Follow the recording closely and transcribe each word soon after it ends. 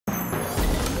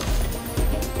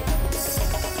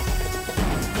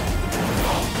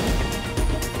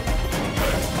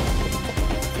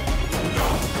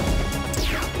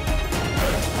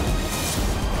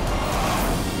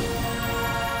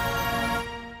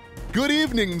Good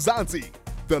evening, Zanzi.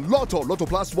 The Lotto, Lotto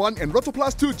Plus 1 and Lotto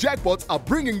Plus 2 jackpots are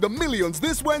bringing the millions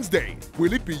this Wednesday.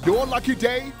 Will it be your lucky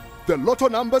day? The Lotto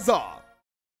numbers are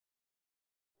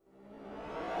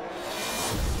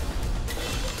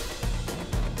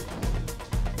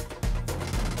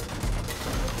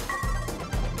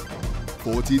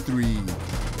 43,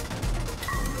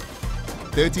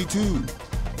 32,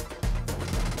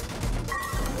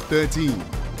 13,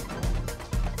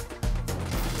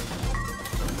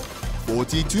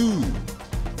 42,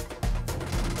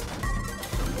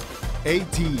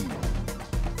 18,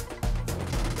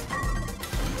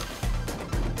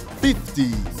 50,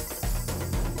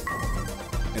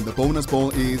 and the bonus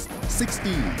ball is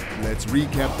 16. Let's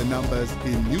recap the numbers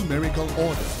in numerical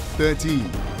order.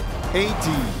 13, 18,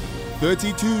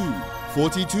 32,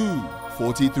 42,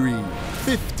 43,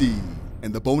 50,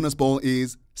 and the bonus ball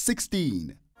is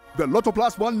 16. The Lotto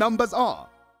Plus 1 numbers are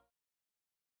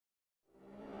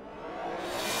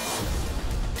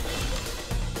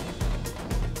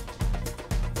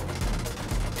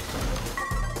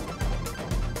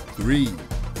 3,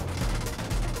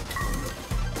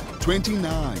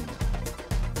 29,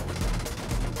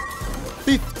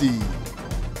 50,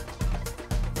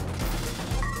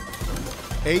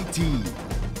 18,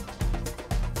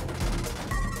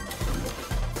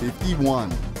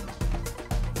 51,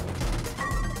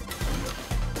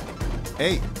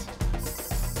 8,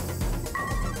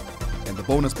 and the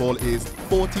bonus ball is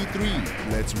 43.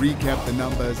 Let's recap the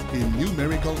numbers in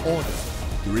numerical order.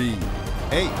 3,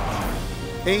 8,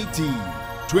 18,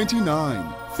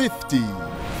 29, 50,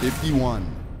 51,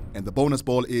 and the bonus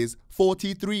ball is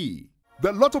 43.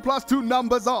 The Lotto Plus 2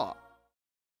 numbers are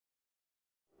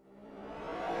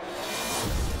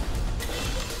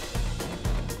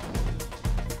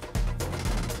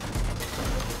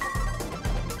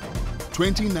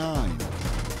 29,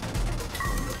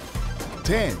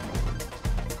 10,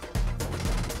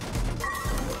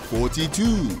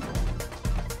 42,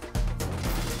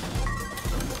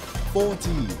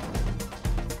 14,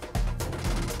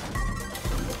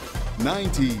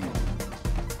 19,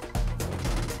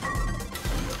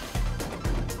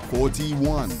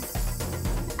 41,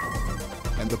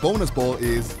 and the bonus ball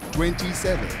is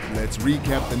 27. Let's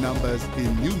recap the numbers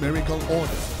in numerical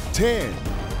order. 10,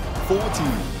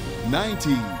 14,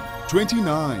 19,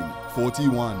 29,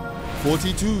 41,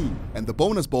 42, and the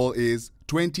bonus ball is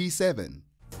 27.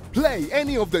 Play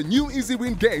any of the new Easy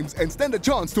Win games and stand a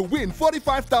chance to win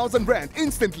 45,000 Rand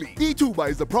instantly. E2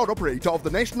 is the proud operator of the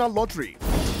National Lottery.